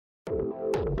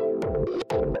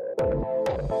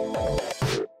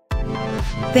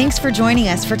Thanks for joining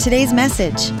us for today's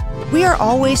message. We are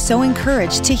always so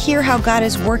encouraged to hear how God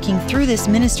is working through this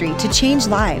ministry to change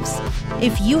lives.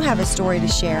 If you have a story to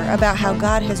share about how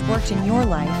God has worked in your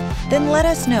life, then let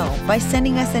us know by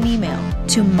sending us an email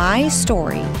to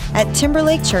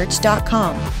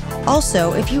mystory@timberlakechurch.com.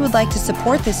 Also, if you would like to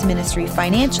support this ministry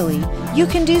financially, you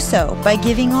can do so by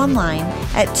giving online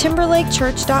at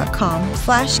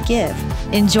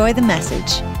timberlakechurch.com/give. Enjoy the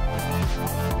message.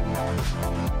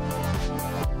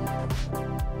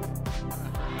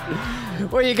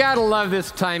 Well, you gotta love this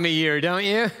time of year, don't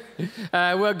you?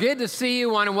 Well, good to see you.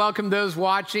 Want to welcome those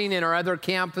watching in our other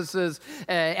campuses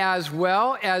as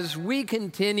well as we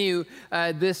continue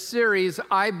this series,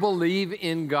 I Believe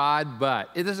in God, But.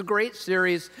 It is a great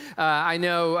series. I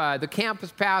know the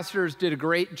campus pastors did a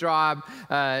great job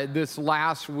this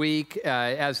last week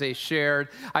as they shared.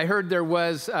 I heard there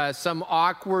was some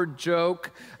awkward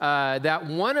joke that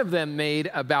one of them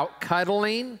made about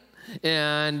cuddling.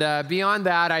 And beyond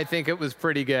that, I think it was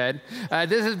pretty good.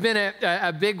 This has been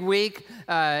a big week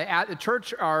at the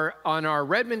church. On our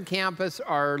Redmond campus,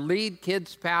 our lead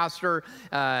kids pastor,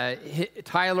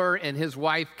 Tyler, and his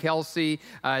wife, Kelsey,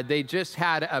 they just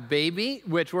had a baby,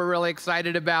 which we're really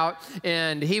excited about.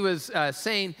 And he was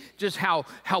saying just how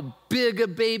big a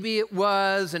baby it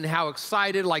was and how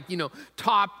excited, like,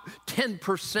 top 10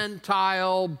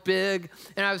 percentile big.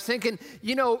 And I was thinking,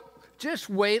 just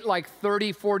wait like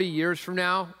 30, 40 years from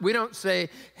now. We don't say,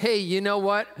 hey, you know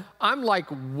what? I'm like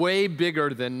way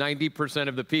bigger than 90%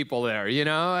 of the people there,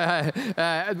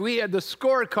 the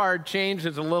scorecard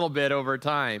changes a little bit over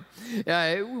time.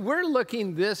 We're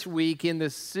looking this week in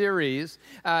this series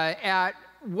at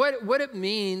what it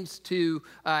means to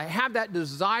have that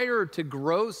desire to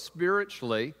grow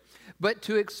spiritually, but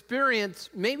to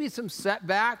experience maybe some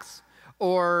setbacks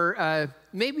or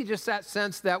maybe just that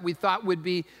sense that we thought would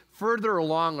be further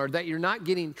along or that you're not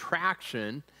getting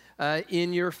traction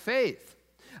in your faith.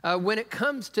 When it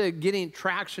comes to getting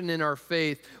traction in our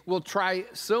faith, we'll try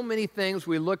so many things.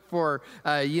 We look for,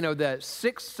 the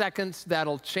 6 seconds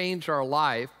that'll change our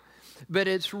life. But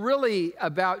it's really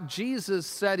about Jesus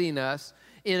setting us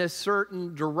in a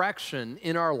certain direction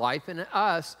in our life and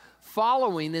us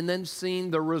following and then seeing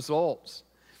the results.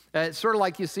 It's sort of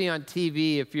like you see on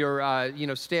TV if you're,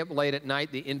 stay up late at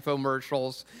night, the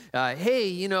infomercials.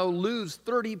 Hey, lose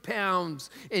 30 pounds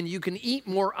and you can eat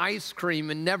more ice cream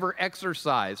and never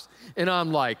exercise. And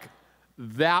I'm like,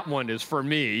 that one is for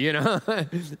me,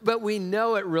 But we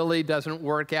know it really doesn't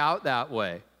work out that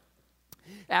way.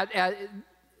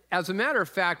 As a matter of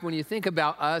fact, when you think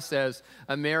about us as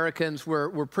Americans,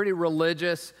 we're pretty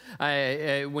religious.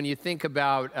 When you think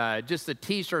about just the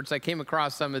T-shirts, I came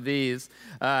across some of these.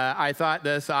 I thought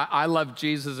this, I love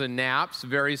Jesus and naps,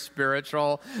 very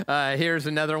spiritual. Here's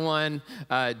another one,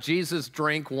 Jesus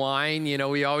drink wine.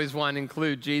 We always want to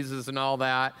include Jesus and all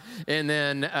that. And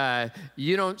then,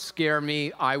 you don't scare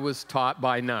me, I was taught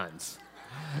by nuns.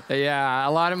 Yeah,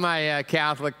 a lot of my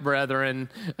Catholic brethren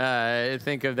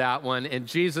think of that one. And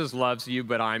Jesus loves you,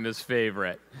 but I'm his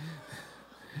favorite.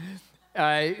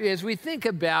 As we think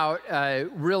about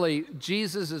really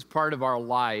Jesus as part of our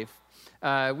life,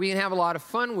 we can have a lot of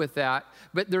fun with that.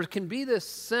 But there can be this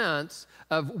sense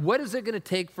of what is it going to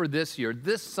take for this year,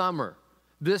 this summer,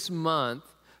 this month,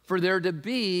 for there to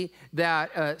be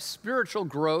that spiritual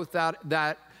growth that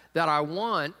I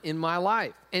want in my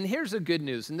life. And here's the good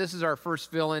news, and this is our first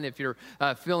fill-in if you're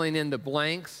filling in the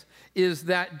blanks, is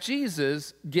that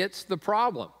Jesus gets the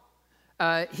problem.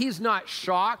 He's not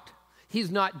shocked. He's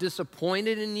not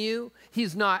disappointed in you.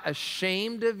 He's not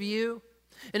ashamed of you.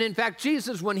 And in fact,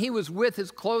 Jesus, when he was with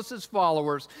his closest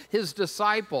followers, his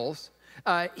disciples,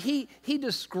 he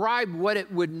described what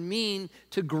it would mean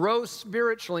to grow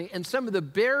spiritually and some of the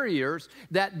barriers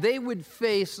that they would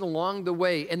face along the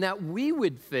way and that we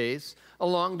would face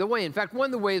along the way. In fact, one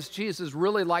of the ways Jesus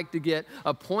really liked to get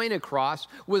a point across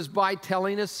was by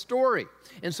telling a story.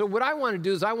 And so what I want to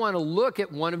do is I want to look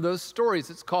at one of those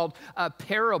stories. It's called a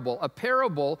parable. A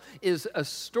parable is a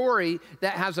story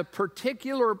that has a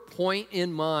particular point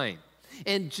in mind.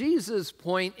 And Jesus'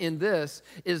 point in this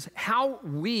is how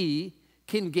we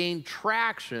can gain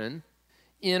traction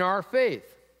in our faith.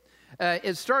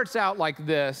 It starts out like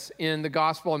this in the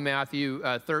Gospel of Matthew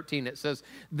 13. It says,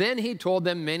 "Then he told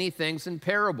them many things in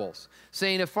parables,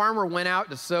 saying, a farmer went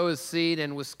out to sow his seed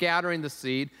and was scattering the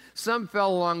seed. Some fell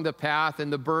along the path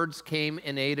and the birds came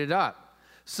and ate it up.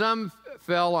 Some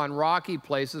fell on rocky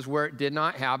places where it did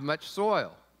not have much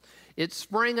soil. It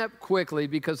sprang up quickly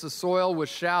because the soil was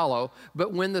shallow,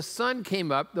 but when the sun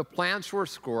came up, the plants were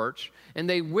scorched and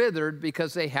they withered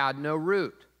because they had no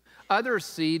root. other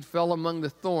seed fell among the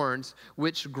thorns,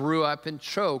 which grew up and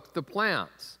choked the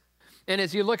plants. And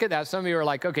as you look at that, some of you are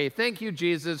like, okay, thank you,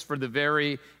 Jesus, for the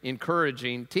very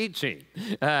encouraging teaching.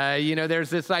 There's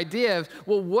this idea of,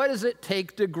 well, what does it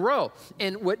take to grow?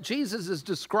 And what Jesus is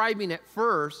describing at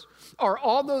first are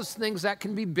all those things that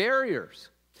can be barriers.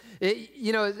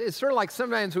 It's sort of like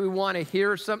sometimes we want to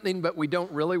hear something, but we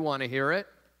don't really want to hear it.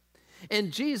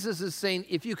 And Jesus is saying,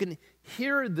 if you can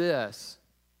hear this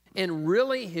and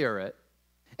really hear it,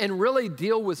 and really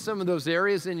deal with some of those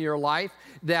areas in your life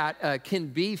that can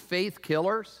be faith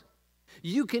killers,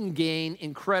 you can gain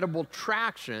incredible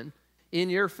traction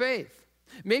in your faith.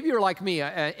 Maybe you're like me,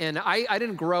 and I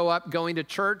didn't grow up going to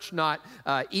church, not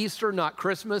Easter, not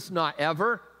Christmas, not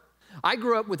ever. I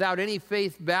grew up without any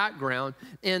faith background,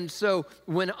 and so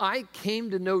when I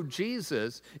came to know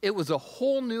Jesus, it was a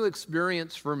whole new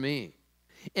experience for me.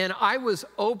 And I was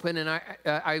open, and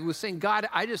I was saying, God,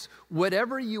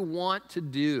 whatever you want to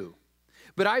do.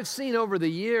 But I've seen over the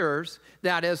years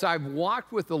that as I've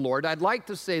walked with the Lord, I'd like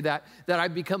to say that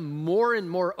I've become more and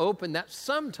more open, that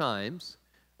sometimes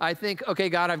I think, okay,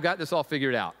 God, I've got this all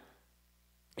figured out.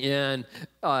 And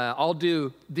I'll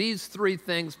do these three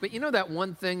things, but you know that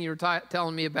one thing you were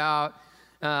telling me about?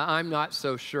 I'm not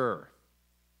so sure.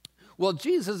 Well,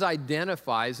 Jesus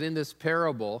identifies in this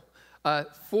parable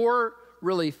four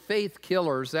really faith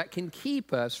killers that can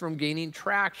keep us from gaining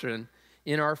traction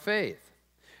in our faith.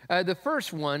 The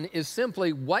first one is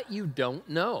simply what you don't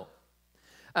know.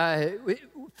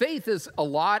 Faith is a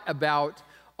lot about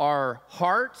our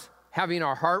heart, having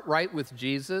our heart right with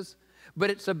Jesus, but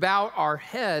it's about our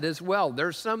head as well.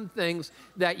 There's some things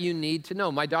that you need to know.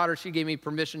 My daughter, she gave me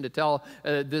permission to tell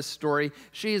this story.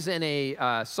 She's in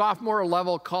a sophomore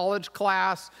level college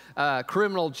class,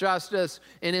 criminal justice,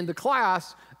 and in the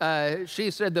class,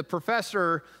 she said the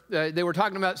professor, they were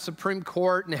talking about Supreme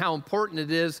Court and how important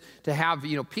it is to have,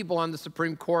 people on the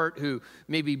Supreme Court who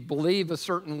maybe believe a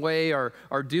certain way or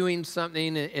are doing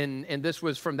something, and this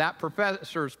was from that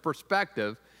professor's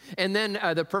perspective. And then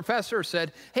the professor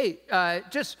said, hey,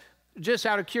 just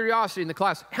out of curiosity in the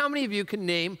class, how many of you can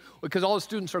name, because all the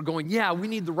students are going, yeah, we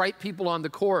need the right people on the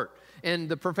court. And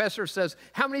the professor says,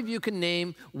 how many of you can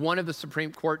name one of the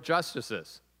Supreme Court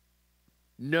justices?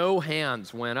 No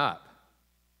hands went up.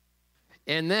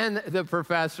 And then this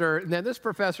professor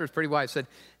is pretty wise, said,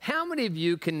 how many of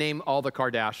you can name all the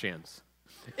Kardashians?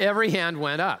 Every hand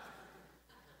went up.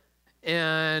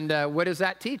 And what does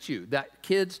that teach you? That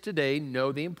kids today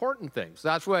know the important things.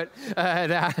 That's what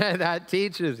that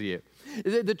teaches you.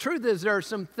 The truth is there are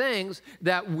some things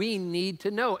that we need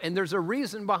to know, and there's a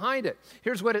reason behind it.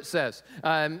 Here's what it says,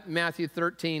 Matthew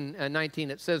 13:19.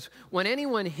 It says, when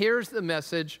anyone hears the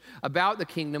message about the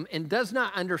kingdom and does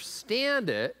not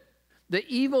understand it, the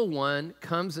evil one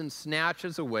comes and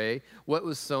snatches away what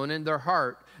was sown in their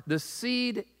heart. This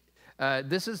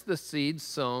is the seed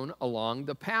sown along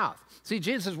the path. See,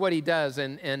 Jesus, what he does,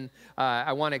 and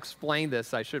I want to explain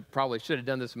this. I should have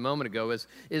done this a moment ago,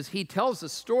 is he tells a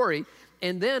story,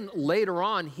 and then later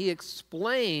on, he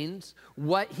explains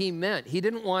what he meant. He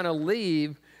didn't want to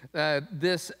leave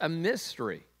this a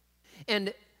mystery.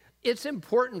 And it's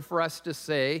important for us to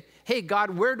say, hey, God,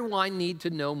 where do I need to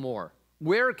know more?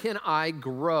 Where can I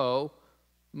grow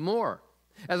more?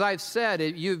 As I've said,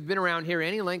 if you've been around here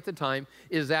any length of time,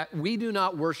 is that we do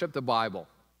not worship the Bible.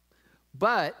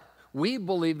 But we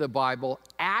believe the Bible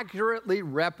accurately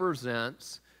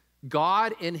represents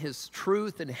God in his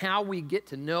truth and how we get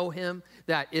to know him,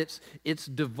 that it's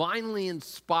divinely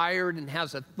inspired and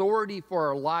has authority for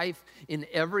our life in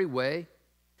every way.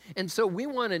 And so we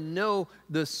want to know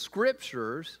the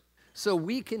scriptures so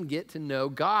we can get to know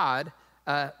God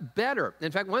better. In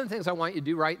fact, one of the things I want you to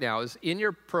do right now is in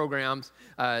your programs,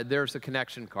 there's a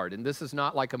connection card. And this is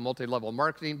not like a multi-level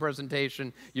marketing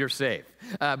presentation. You're safe.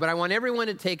 But I want everyone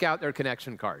to take out their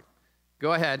connection card.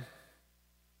 Go ahead.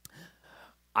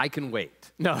 I can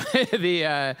wait. No,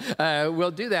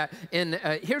 we'll do that. And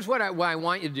here's what I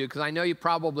want you to do, because I know you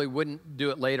probably wouldn't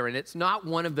do it later. And it's not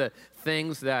one of the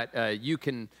things that you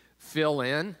can fill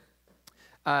in.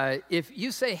 If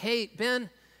you say, hey, Ben,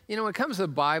 when it comes to the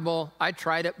Bible, I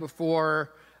tried it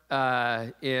before,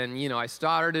 and, I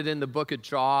started in the book of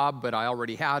Job, but I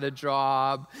already had a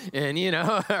job, and,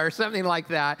 or something like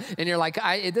that. And you're like,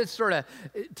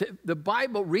 the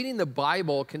Bible, reading the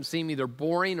Bible can seem either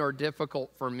boring or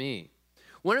difficult for me.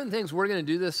 One of the things we're going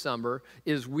to do this summer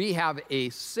is we have a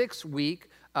 6-week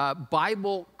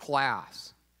Bible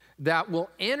class that will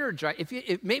energize.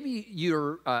 If maybe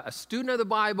you're a student of the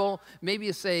Bible, maybe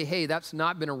you say, hey, that's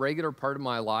not been a regular part of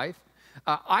my life.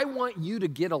 I want you to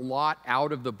get a lot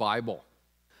out of the Bible.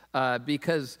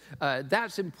 because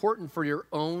that's important for your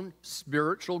own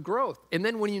spiritual growth. And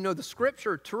then when you know the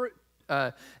scripture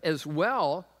as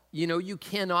well, you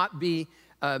cannot be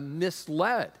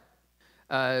misled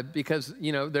because,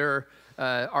 there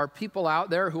are people out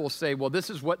there who will say, well, this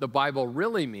is what the Bible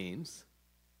really means.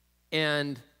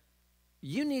 And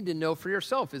you need to know for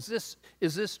yourself, is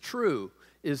this true?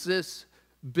 Is this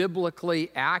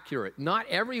biblically accurate? Not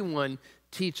everyone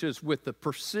teaches with the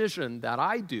precision that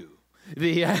I do.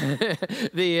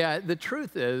 The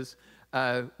truth is,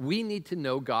 we need to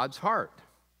know God's heart.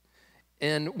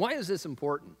 And why is this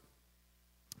important?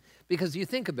 Because you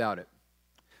think about it.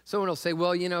 Someone will say,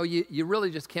 well, you really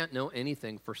just can't know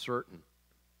anything for certain.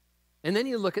 And then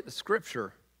you look at the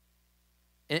scripture,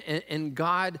 and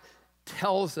God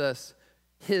tells us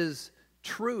his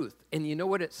truth. And you know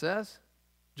what it says?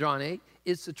 John 8,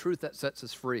 it's the truth that sets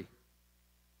us free.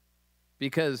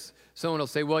 Because someone will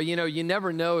say, well, you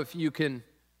never know if you can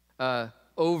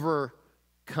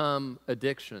overcome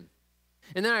addiction.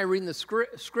 And then I read in the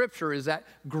scripture is that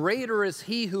greater is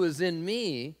he who is in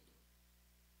me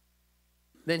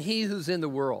than he who's in the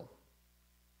world.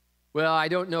 Well, I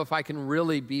don't know if I can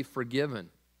really be forgiven.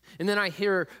 And then I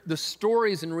hear the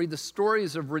stories and read the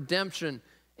stories of redemption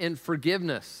and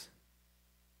forgiveness.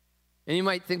 And you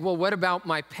might think, well, what about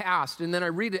my past? And then I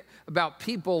read about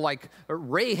people like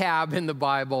Rahab in the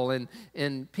Bible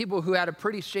and people who had a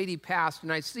pretty shady past.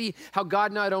 And I see how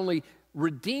God not only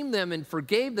redeemed them and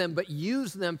forgave them, but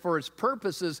used them for his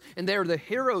purposes. And they're the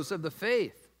heroes of the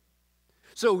faith.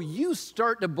 So you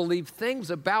start to believe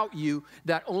things about you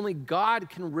that only God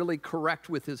can really correct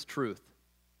with his truth.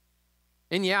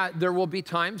 And yeah, there will be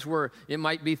times where it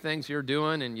might be things you're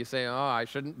doing and you say, oh, I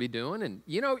shouldn't be doing. And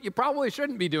you probably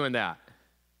shouldn't be doing that.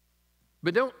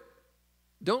 But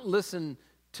don't listen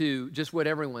to just what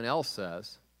everyone else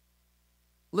says.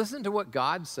 Listen to what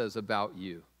God says about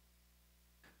you.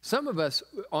 Some of us,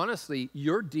 honestly,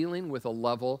 you're dealing with a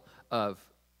level of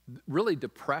really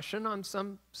depression on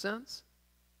some sense.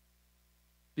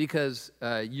 Because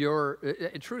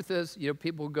truth is,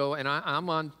 people go, and I'm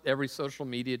on every social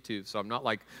media too, so I'm not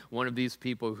like one of these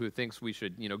people who thinks we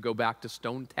should, go back to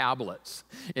stone tablets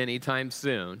anytime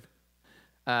soon.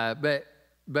 But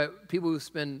people who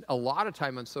spend a lot of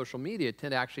time on social media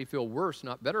tend to actually feel worse,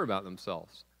 not better about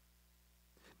themselves.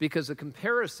 Because the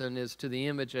comparison is to the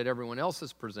image that everyone else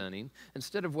is presenting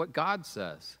instead of what God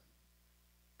says.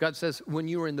 God says, when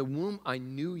you were in the womb, I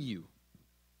knew you.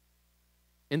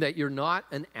 And that you're not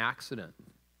an accident,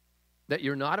 that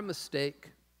you're not a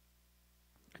mistake.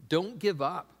 Don't give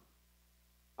up.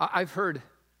 I've heard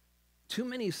too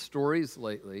many stories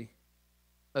lately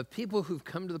of people who've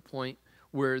come to the point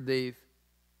where they've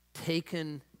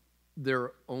taken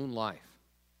their own life.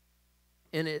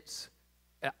 And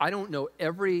I don't know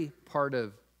every part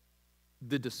of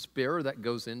the despair that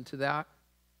goes into that,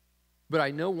 but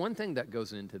I know one thing that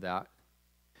goes into that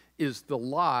is the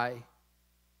lie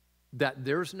that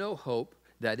there's no hope,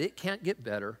 that it can't get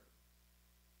better,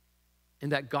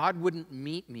 and that God wouldn't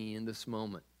meet me in this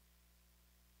moment.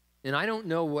 And I don't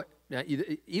know what,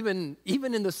 even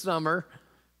in the summer,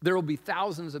 there will be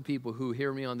thousands of people who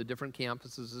hear me on the different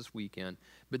campuses this weekend,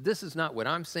 but this is not what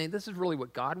I'm saying. This is really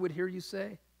what God would hear you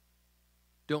say.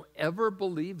 Don't ever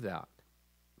believe that.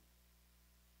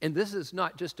 And this is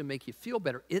not just to make you feel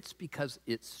better, it's because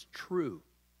it's true.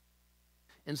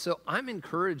 And so I'm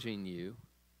encouraging you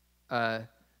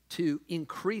to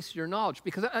increase your knowledge.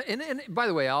 Because, and by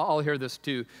the way, I'll hear this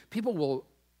too. People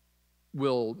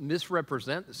will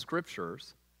misrepresent the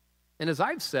scriptures. And as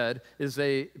I've said,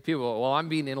 people, well, I'm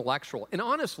being intellectual. And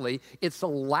honestly, it's a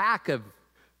lack of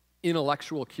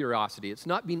intellectual curiosity. It's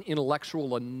not being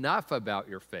intellectual enough about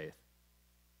your faith,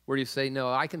 where you say,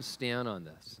 no, I can stand on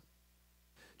this.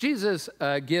 Jesus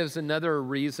gives another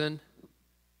reason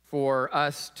for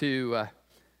us to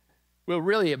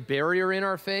really a barrier in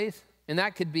our faith, and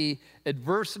that could be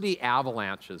adversity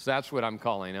avalanches. That's what I'm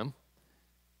calling them.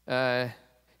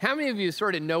 How many of you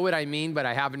sort of know what I mean, but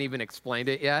I haven't even explained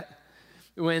it yet?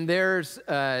 When there's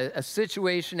a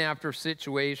situation after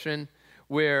situation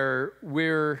where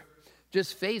we're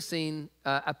just facing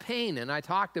a pain, and I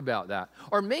talked about that.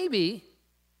 Or maybe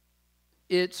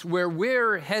it's where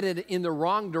we're headed in the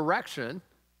wrong direction.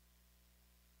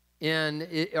 And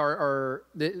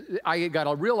I got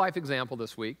a real life example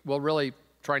this week. Well, really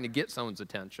trying to get someone's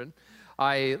attention.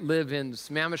 I live in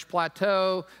Sammamish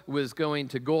Plateau, was going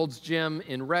to Gold's Gym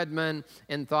in Redmond,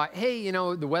 and thought, hey,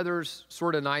 the weather's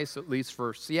sort of nice, at least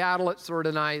for Seattle, it's sort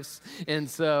of nice. And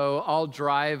so I'll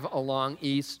drive along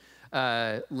east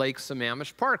Lake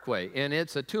Sammamish Parkway. And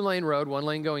it's a 2-lane road, 1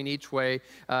 lane going each way.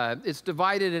 It's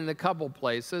divided in a couple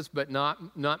places, but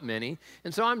not many.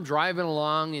 And so I'm driving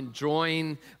along,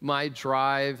 enjoying my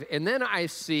drive. And then I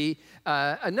see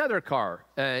another car,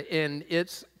 and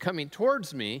it's coming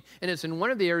towards me. And it's in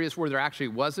one of the areas where there actually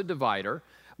was a divider.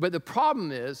 But the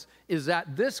problem is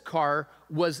that this car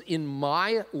was in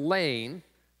my lane,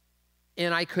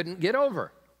 and I couldn't get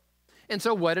over. And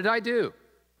so what did I do?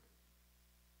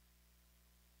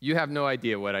 You have no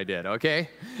idea what I did, okay?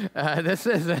 This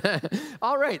is,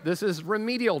 all right, this is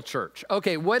remedial church.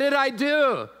 Okay, what did I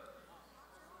do?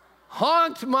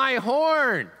 Honked my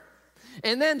horn.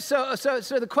 And then, so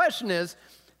the question is,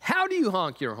 how do you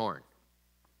honk your horn?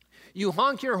 You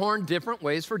honk your horn different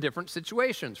ways for different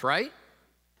situations, right?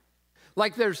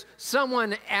 Like there's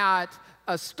someone at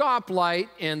a stoplight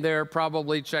and they're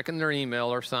probably checking their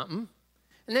email or something.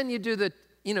 And then you do the,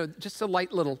 just a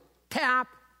light little tap.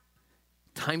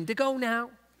 Time to go now.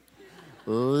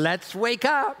 Let's wake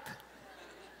up.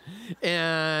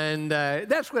 And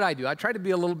that's what I do. I try to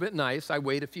be a little bit nice. I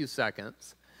wait a few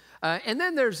seconds. And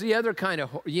then there's the other kind of,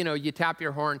 you tap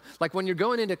your horn. Like when you're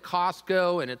going into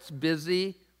Costco and it's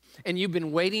busy and you've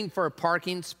been waiting for a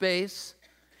parking space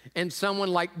and someone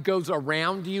like goes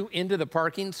around you into the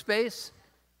parking space.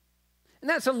 And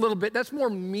that's more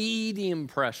medium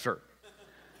pressure.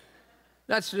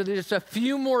 That's just a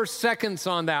few more seconds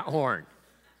on that horn.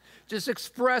 Just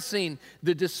expressing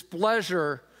the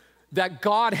displeasure that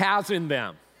God has in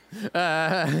them.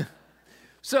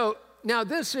 So now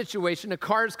this situation, a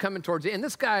car's coming towards you, and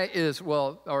this guy is,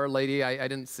 or lady, I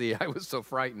didn't see, I was so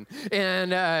frightened.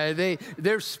 And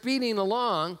they're speeding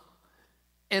along,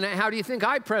 and how do you think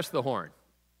I press the horn?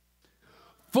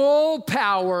 Full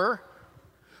power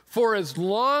for as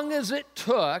long as it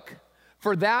took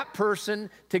for that person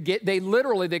to get,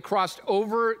 they crossed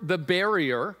over the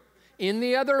barrier in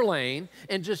the other lane,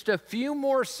 and just a few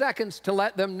more seconds to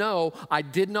let them know I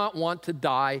did not want to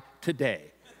die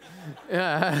today.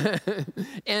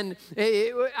 And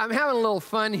I'm having a little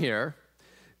fun here,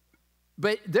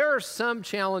 but there are some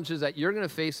challenges that you're going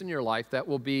to face in your life that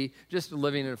will be just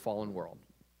living in a fallen world.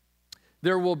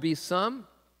 There will be some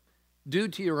due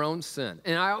to your own sin.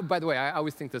 And by the way, I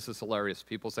always think this is hilarious.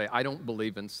 People say, I don't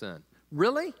believe in sin.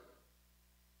 Really?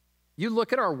 You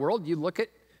look at our world, you look at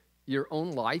your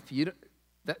own life,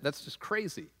 that's just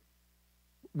crazy.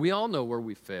 We all know where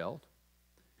we failed.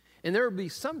 And there will be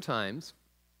some times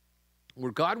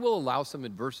where God will allow some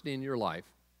adversity in your life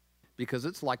because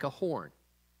it's like a horn.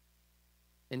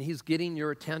 And he's getting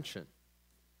your attention.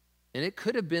 And it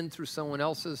could have been through someone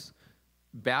else's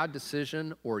bad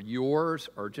decision or yours,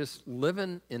 or just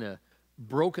living in a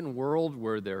broken world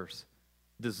where there's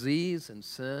disease and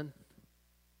sin.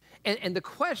 And the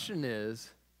question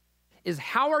is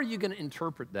how are you going to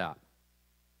interpret that?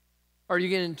 Are you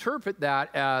going to interpret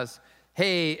that as,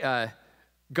 hey,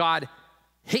 God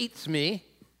hates me,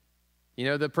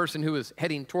 the person who is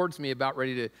heading towards me about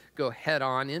ready to go head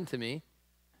on into me,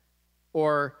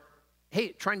 or, hey,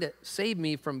 trying to save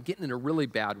me from getting in a really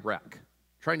bad wreck,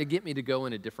 trying to get me to go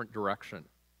in a different direction?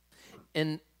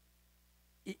 And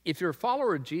if you're a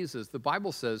follower of Jesus, the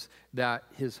Bible says that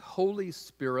his Holy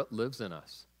Spirit lives in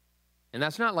us. And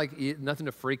that's not like nothing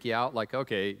to freak you out, like,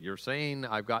 okay, you're saying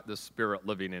I've got this Spirit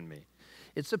living in me.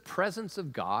 It's the presence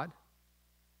of God.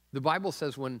 The Bible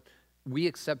says when we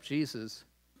accept Jesus,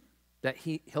 that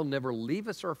he'll never leave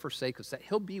us or forsake us, that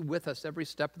he'll be with us every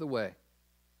step of the way.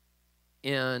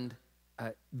 And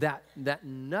that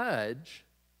nudge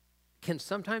can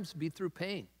sometimes be through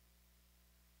pain.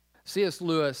 C.S.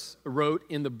 Lewis wrote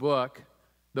in the book,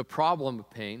 The Problem of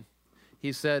Pain,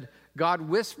 he said, God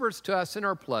whispers to us in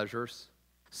our pleasures,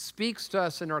 speaks to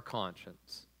us in our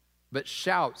conscience, but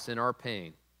shouts in our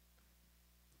pain.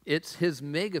 It's his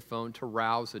megaphone to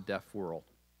rouse a deaf world.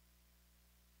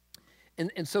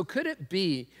 And so could it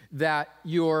be that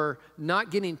you're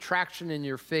not getting traction in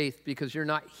your faith because you're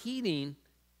not heeding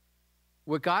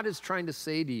what God is trying to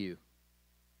say to you?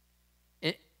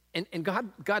 And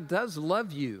God does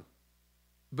love you,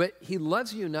 but he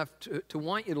loves you enough to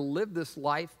want you to live this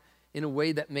life in a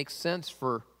way that makes sense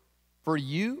for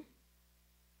you,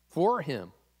 for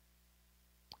him.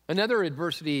 Another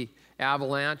adversity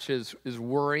avalanche is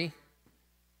worry.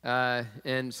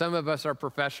 And some of us are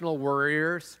professional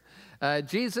worriers.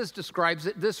 Jesus describes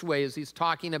it this way as he's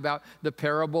talking about the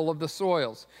parable of the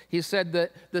soils. He said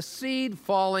that the seed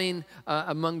falling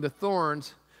among the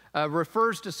thorns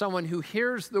refers to someone who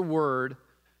hears the word,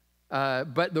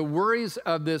 but the worries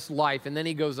of this life, and then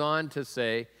he goes on to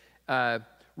say,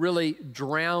 really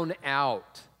drown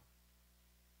out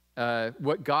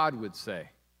what God would say.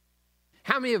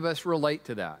 How many of us relate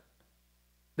to that?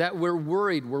 that we're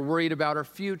worried. We're worried about our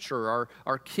future,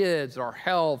 our kids, our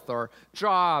health, our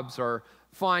jobs, our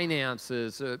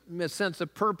finances, a sense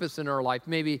of purpose in our life,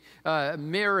 maybe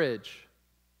marriage.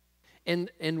 And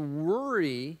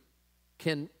worry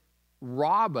can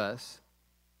rob us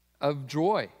of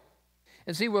joy.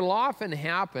 And see, what will often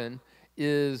happen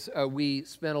is we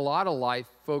spend a lot of life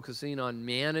focusing on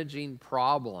managing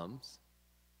problems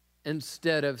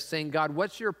instead of saying, God,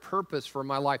 what's your purpose for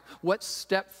my life? What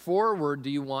step forward do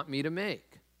you want me to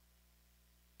make?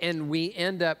 And we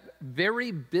end up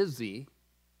very busy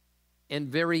and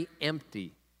very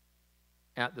empty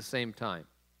at the same time.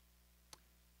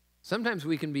 Sometimes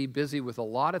we can be busy with a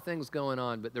lot of things going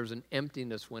on, but there's an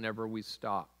emptiness whenever we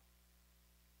stop.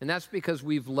 And that's because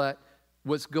we've let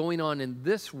what's going on in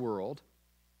this world,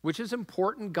 which is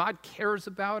important, God cares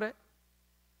about it,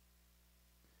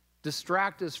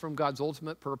 distract us from God's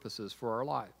ultimate purposes for our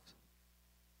lives.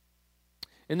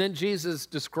 And then Jesus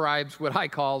describes what I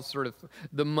call sort of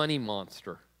the money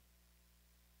monster.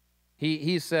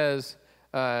 He says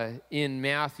in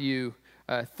Matthew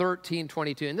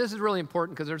 13:22, and this is really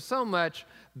important because there's so much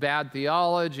bad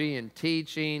theology and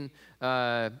teaching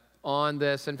on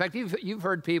this. In fact, you've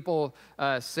heard people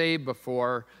say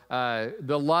before,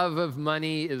 the love of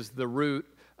money is the root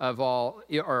of all,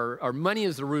 or money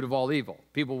is the root of all evil.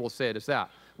 People will say it as that,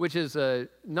 which is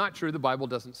not true. The Bible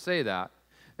doesn't say that.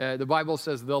 The Bible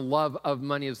says the love of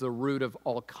money is the root of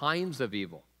all kinds of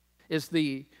evil. It's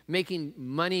the making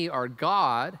money our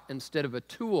God instead of a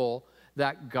tool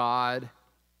that God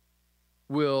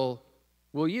will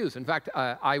use. In fact,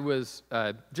 I was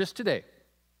just today,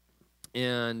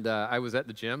 and I was at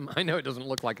the gym. I know it doesn't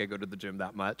look like I go to the gym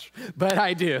that much, but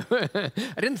I do. I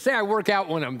didn't say I work out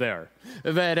when I'm there,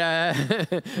 but I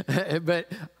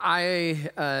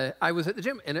was at the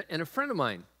gym, and a friend of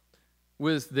mine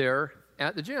was there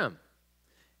at the gym.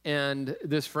 And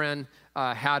this friend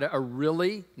had a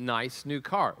really nice new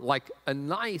car, like a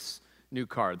nice new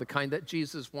car, the kind that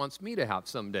Jesus wants me to have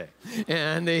someday.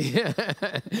 And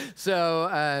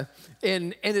so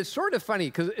it's sort of funny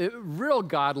because real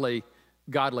godly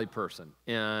person,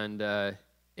 and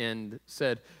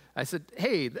said, I said,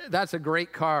 hey, that's a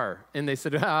great car. And they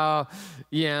said, oh,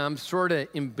 yeah, I'm sort of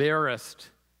embarrassed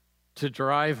to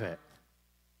drive it.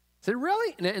 I said,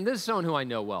 really? And this is someone who I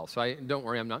know well, so don't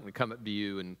worry, I'm not going to come up to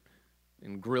you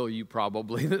and grill you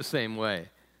probably the same way.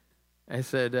 I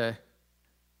said,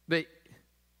 but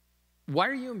why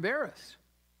are you embarrassed?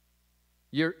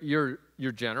 You're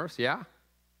generous, yeah.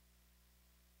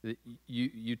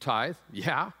 You tithe,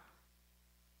 yeah.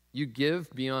 You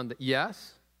give beyond the,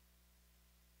 yes.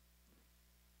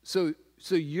 So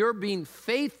you're being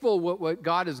faithful with what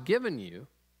God has given you,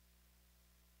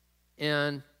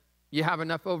 and you have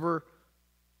enough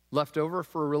left over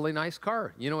for a really nice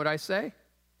car. You know what I say?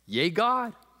 Yay,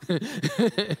 God.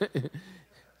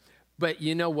 But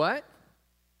you know what?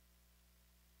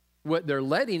 What they're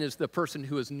letting is the person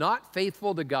who is not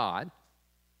faithful to God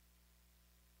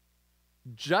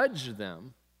judge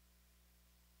them,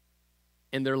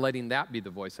 and they're letting that be the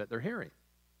voice that they're hearing.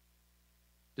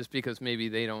 Just because maybe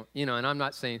they don't, and I'm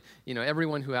not saying,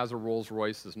 everyone who has a Rolls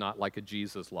Royce is not like a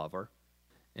Jesus lover,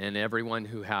 and everyone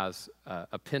who has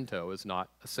a Pinto is not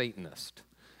a Satanist.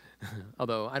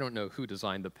 Although I don't know who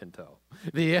designed the Pinto.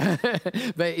 But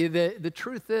the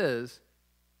truth is,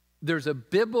 there's a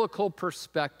biblical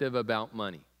perspective about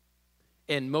money.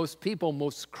 And most people,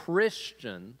 most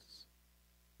Christians,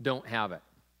 don't have it.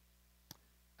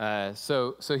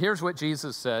 So here's what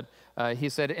Jesus said. He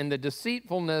said, in the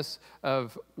deceitfulness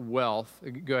of wealth,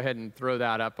 go ahead and throw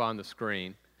that up on the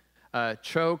screen,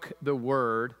 choke the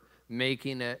word,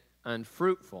 making it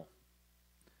unfruitful.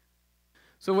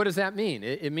 So what does that mean?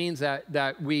 It means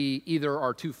that we either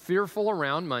are too fearful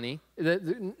around money.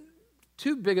 The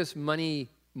two biggest money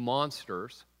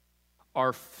monsters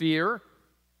are fear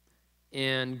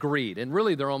and greed. And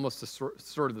really, they're almost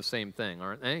sort of the same thing,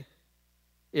 aren't they?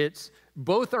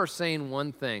 Both are saying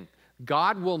one thing: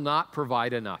 God will not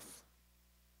provide enough.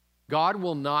 God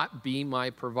will not be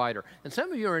my provider. And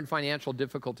some of you are in financial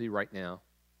difficulty right now.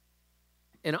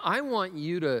 And I want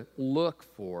you to look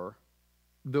for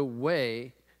the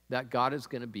way that God is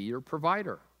going to be your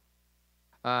provider.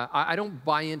 I don't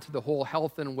buy into the whole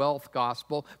health and wealth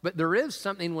gospel, but there is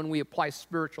something when we apply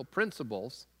spiritual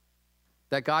principles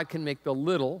that God can make the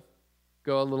little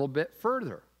go a little bit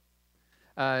further.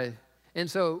 And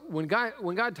so when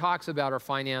God talks about our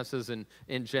finances and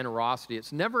generosity,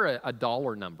 it's never a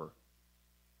dollar number.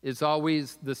 It's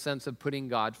always the sense of putting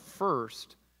God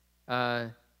first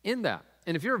in that.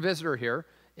 And if you're a visitor here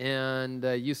and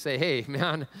you say, hey,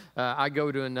 man, I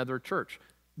go to another church,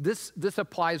 this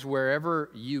applies wherever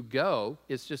you go.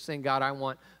 It's just saying, God, I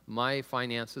want my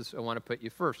finances. I want to put you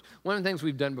first. One of the things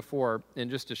we've done before, and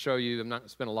just to show you, I'm not going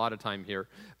to spend a lot of time here,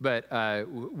 but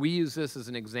we use this as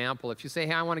an example. If you say,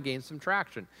 hey, I want to gain some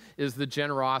traction, is the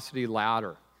generosity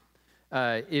ladder.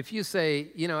 If you say,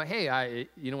 hey,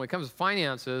 when it comes to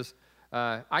finances,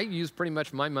 I use pretty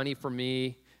much my money for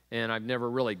me, and I've never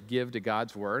really give to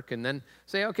God's work, and then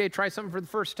say, okay, try something for the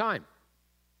first time.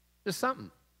 Just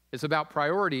something. It's about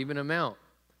priority, even amount.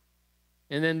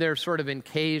 And then there's sort of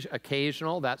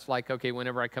occasional. That's like, okay,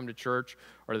 whenever I come to church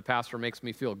or the pastor makes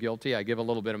me feel guilty, I give a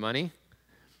little bit of money.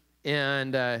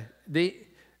 And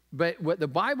but what the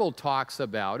Bible talks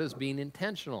about is being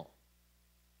intentional.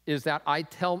 Is that I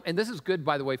tell, and this is good,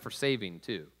 by the way, for saving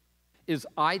too, is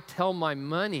I tell my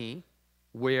money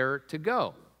where to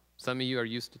go. Some of you are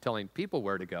used to telling people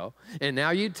where to go, and now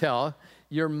you tell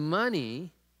your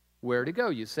money where to go.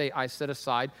 You say, I set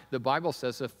aside, the Bible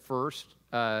says the first,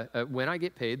 when I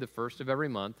get paid, the first of every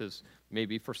month is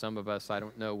maybe for some of us, I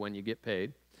don't know when you get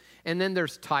paid. And then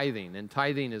there's tithing, and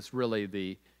tithing is really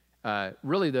the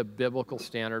biblical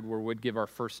standard where we'd give our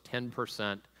first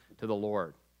 10% to the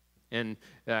Lord. And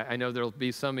I know there'll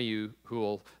be some of you who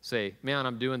will say, man,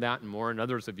 I'm doing that and more, and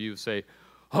others of you say,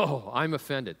 oh, I'm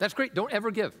offended. That's great. Don't ever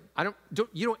give.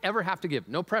 You don't ever have to give.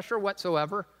 No pressure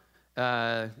whatsoever.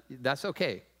 That's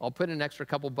okay. I'll put an extra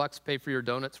couple bucks, pay for your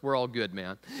donuts. We're all good,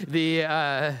 man.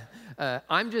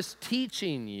 I'm just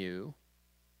teaching you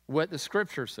what the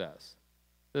Scripture says.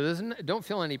 So don't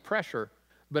feel any pressure,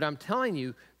 but I'm telling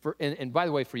you, and by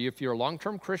the way, for you, if you're a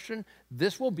long-term Christian,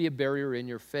 this will be a barrier in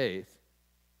your faith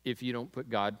if you don't put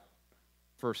God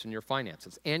first in your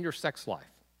finances and your sex life.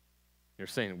 You're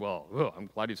saying, well, I'm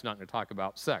glad he's not going to talk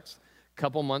about sex.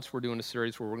 Couple months, we're doing a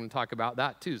series where we're going to talk about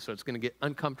that too, so it's going to get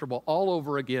uncomfortable all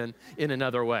over again in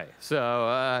another way.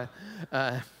 So,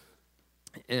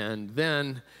 and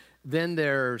then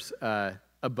there's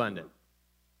abundant,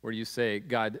 where you say,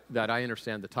 God, that I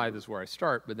understand the tithe is where I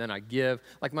start, but then I give,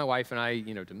 like my wife and I,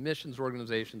 to missions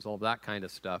organizations, all that kind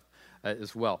of stuff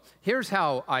as well. Here's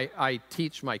how I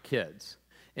teach my kids.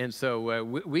 And so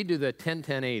we do the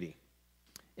 10-10-80.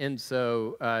 And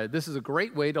so this is a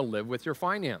great way to live with your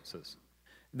finances,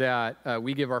 that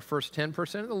we give our first 10%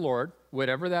 to the Lord,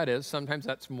 whatever that is. Sometimes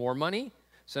that's more money.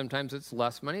 Sometimes it's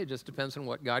less money. It just depends on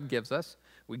what God gives us.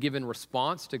 We give in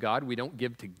response to God. We don't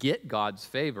give to get God's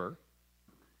favor.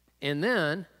 And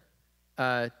then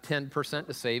 10%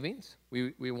 to savings.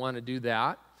 We want to do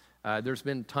that. There's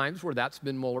been times where that's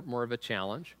been more of a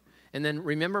challenge. And then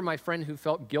remember my friend who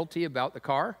felt guilty about the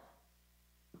car?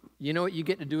 You know what you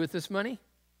get to do with this money?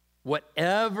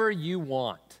 Whatever you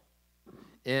want.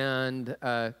 And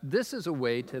this is a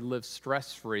way to live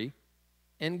stress-free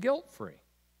and guilt-free.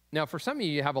 Now, for some of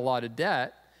you have a lot of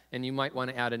debt, and you might want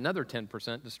to add another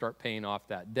 10% to start paying off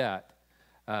that debt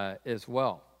as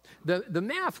well. The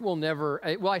math will never,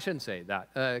 well, I shouldn't say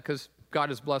that, because God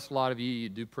has blessed a lot of you. You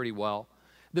do pretty well.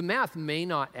 The math may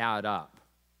not add up.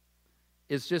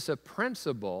 It's just a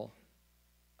principle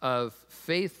of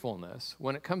faithfulness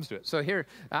when it comes to it. So here,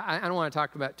 I don't want to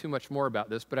talk about too much more about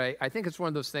this, but I think it's one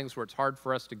of those things where it's hard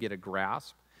for us to get a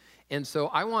grasp. And so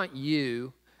I want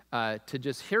you to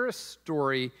just hear a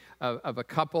story of a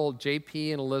couple,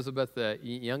 JP and Elizabeth, a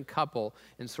young couple,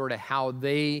 and sort of how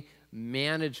they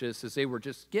managed this as they were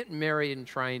just getting married and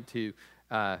trying to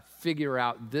figure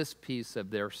out this piece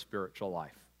of their spiritual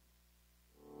life.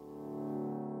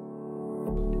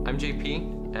 I'm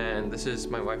JP, and this is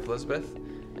my wife Elizabeth.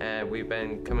 And we've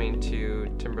been coming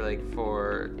to Timberlake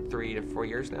for 3 to 4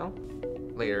 years now.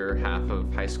 Later half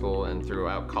of high school and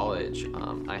throughout college,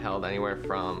 I held anywhere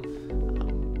from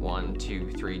 1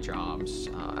 to 3 jobs,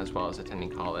 as well as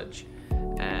attending college.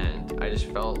 And I just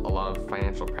felt a lot of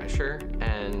financial pressure,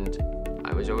 and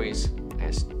I was always, I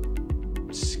guess,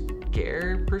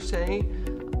 scared per se,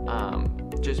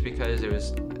 just because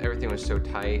everything was so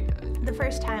tight. The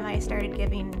first time I started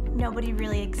giving, nobody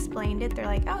really explained it. They're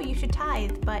like, oh, you should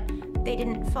tithe, but they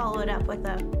didn't follow it up with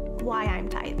a why I'm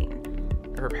tithing.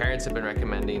 Her parents have been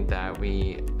recommending that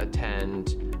we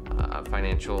attend a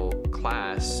financial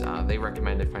class. They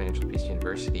recommended Financial Peace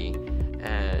University,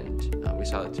 and we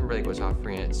saw that Timberlake was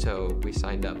offering it, so we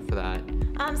signed up for that.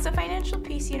 So Financial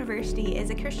Peace University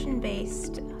is a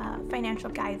Christian-based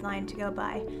financial guideline to go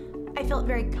by. I felt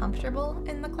very comfortable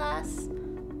in the class,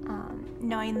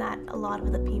 knowing that a lot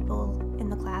of the people in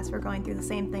the class were going through the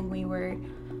same thing we were.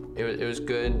 It was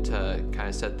good to kind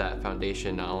of set that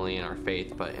foundation, not only in our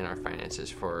faith, but in our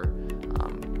finances for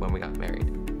when we got married.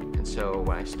 And so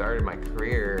when I started my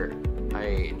career, I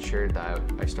ensured that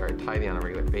I started tithing on a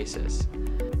regular basis.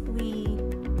 We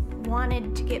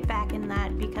wanted to get back in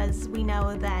that because we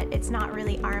know that it's not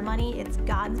really our money, it's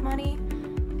God's money,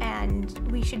 and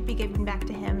we should be giving back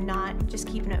to Him, not just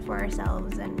keeping it for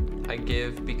ourselves. And I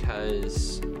give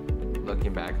because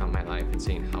looking back on my life and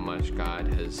seeing how much God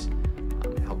has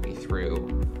helped me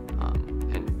through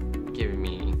and given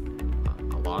me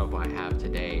a lot of what I have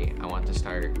today, I want to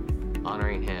start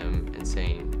honoring Him and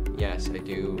saying, yes, I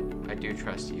do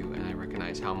trust you, and I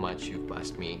recognize how much you've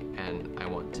blessed me, and I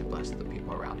want to bless the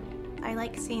people around me. I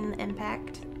like seeing the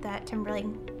impact that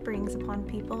Timberlake brings upon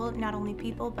people, not only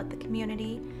people, but the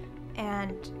community.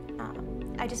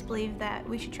 And I just believe that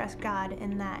we should trust God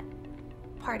in that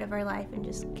part of our life and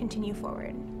just continue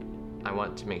forward. I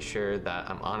want to make sure that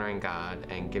I'm honoring God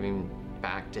and giving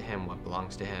back to Him what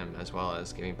belongs to Him, as well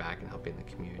as giving back and helping the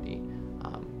community,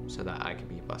 so that I can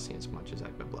be a blessing as much as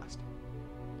I've been blessed.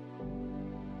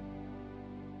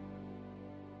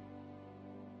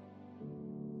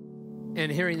 And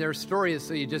hearing their story is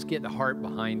so you just get the heart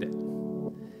behind it.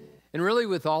 And really,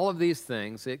 with all of these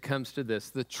things, it comes to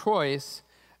this. The choice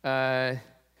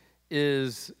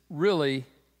is really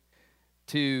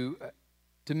to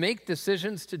make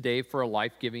decisions today for a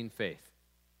life-giving faith.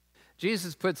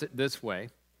 Jesus puts it this way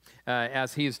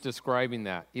as he's describing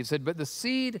that. He said, but the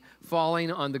seed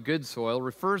falling on the good soil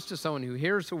refers to someone who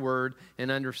hears the word and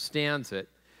understands it.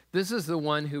 This is the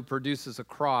one who produces a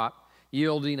crop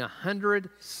yielding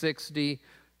 160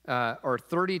 or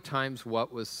 30 times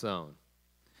what was sown.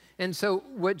 And so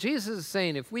what Jesus is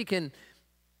saying, if we can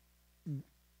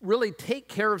really take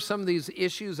care of some of these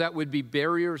issues that would be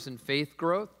barriers in faith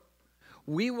growth,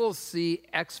 we will see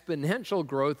exponential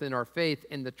growth in our faith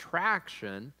and the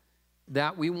traction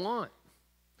that we want.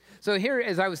 So here,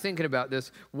 as I was thinking about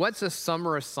this, what's a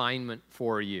summer assignment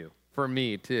for you? For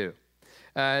me, too.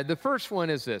 The first one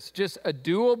is this, just a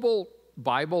doable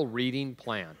Bible reading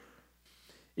plan.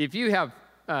 If you have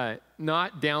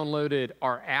not downloaded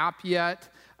our app yet,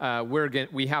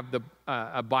 we have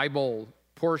a Bible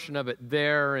portion of it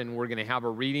there, and we're going to have a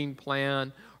reading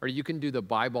plan, or you can do the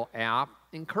Bible app.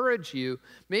 Encourage you,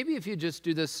 maybe if you just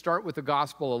do this, start with the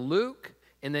Gospel of Luke,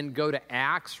 and then go to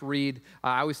Acts, read,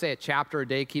 I always say a chapter a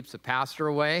day keeps the pastor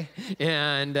away,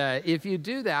 and if you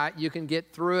do that, you can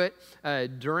get through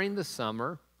it during the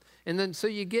summer, and then so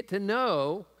you get to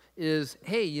know is,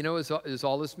 hey, is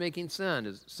all this making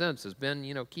sense? Has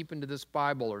Ben, keeping to this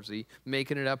Bible, or is he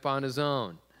making it up on his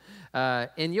own?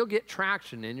 And you'll get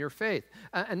traction in your faith.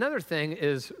 Another thing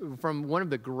is from one of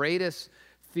the greatest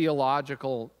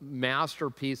theological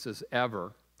masterpieces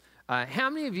ever. How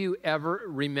many of you ever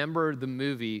remember the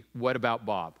movie What About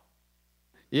Bob?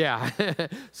 Yeah.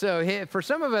 So for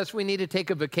some of us, we need to take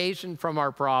a vacation from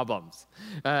our problems.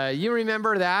 You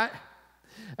remember that?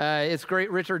 It's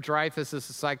great. Richard Dreyfuss is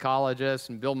a psychologist,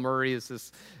 and Bill Murray is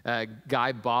this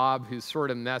guy, Bob, who's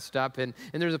sort of messed up. And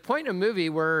there's a point in a movie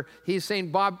where he's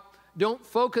saying, Bob, don't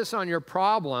focus on your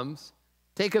problems.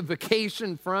 Take a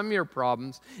vacation from your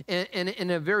problems. And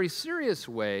in a very serious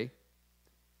way,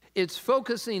 it's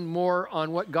focusing more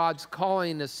on what God's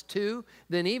calling us to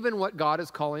than even what God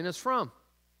is calling us from.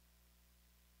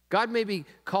 God may be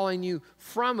calling you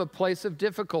from a place of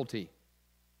difficulty.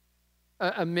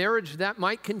 A marriage that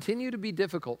might continue to be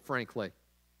difficult, frankly.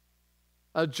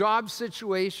 A job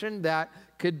situation that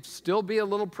could still be a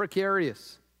little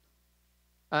precarious.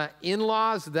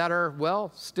 In-laws that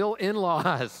are, still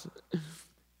in-laws.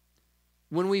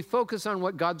 When we focus on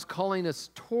what God's calling us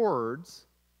towards,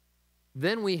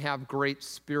 then we have great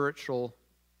spiritual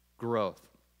growth.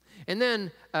 And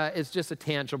then it's just a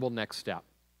tangible next step.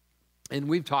 And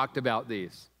we've talked about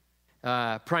these.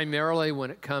 Primarily when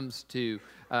it comes to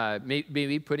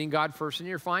maybe putting God first in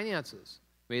your finances.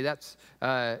 Maybe that's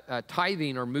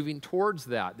tithing or moving towards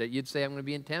that you'd say, I'm going to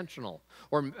be intentional.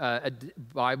 Or a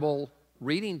Bible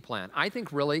reading plan. I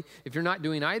think really, if you're not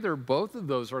doing either, both of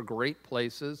those are great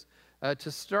places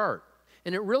to start.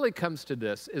 And it really comes to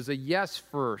this, is a yes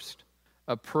first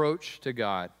approach to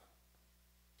God.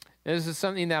 And this is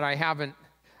something that I haven't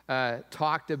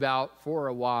talked about for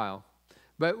a while.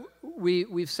 But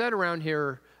we've said around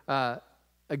here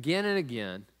again and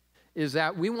again is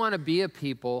that we want to be a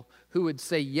people who would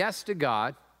say yes to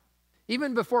God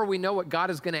even before we know what God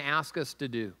is going to ask us to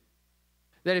do.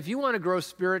 That if you want to grow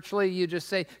spiritually, you just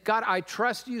say, God, I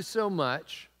trust you so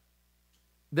much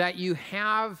that you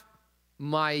have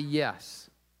my yes.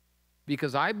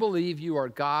 Because I believe you are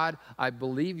God, I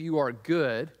believe you are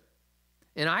good,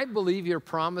 and I believe your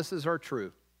promises are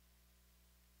true.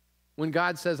 When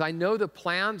God says, I know the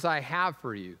plans I have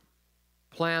for you,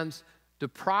 plans to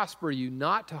prosper you,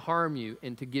 not to harm you,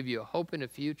 and to give you a hope in a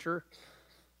future,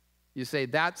 you say,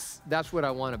 that's what I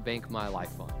want to bank my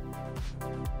life on.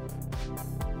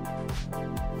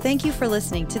 Thank you for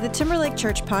listening to the Timberlake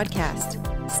Church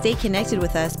podcast. Stay connected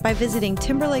with us by visiting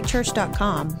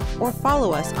timberlakechurch.com or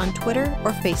follow us on Twitter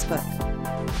or Facebook.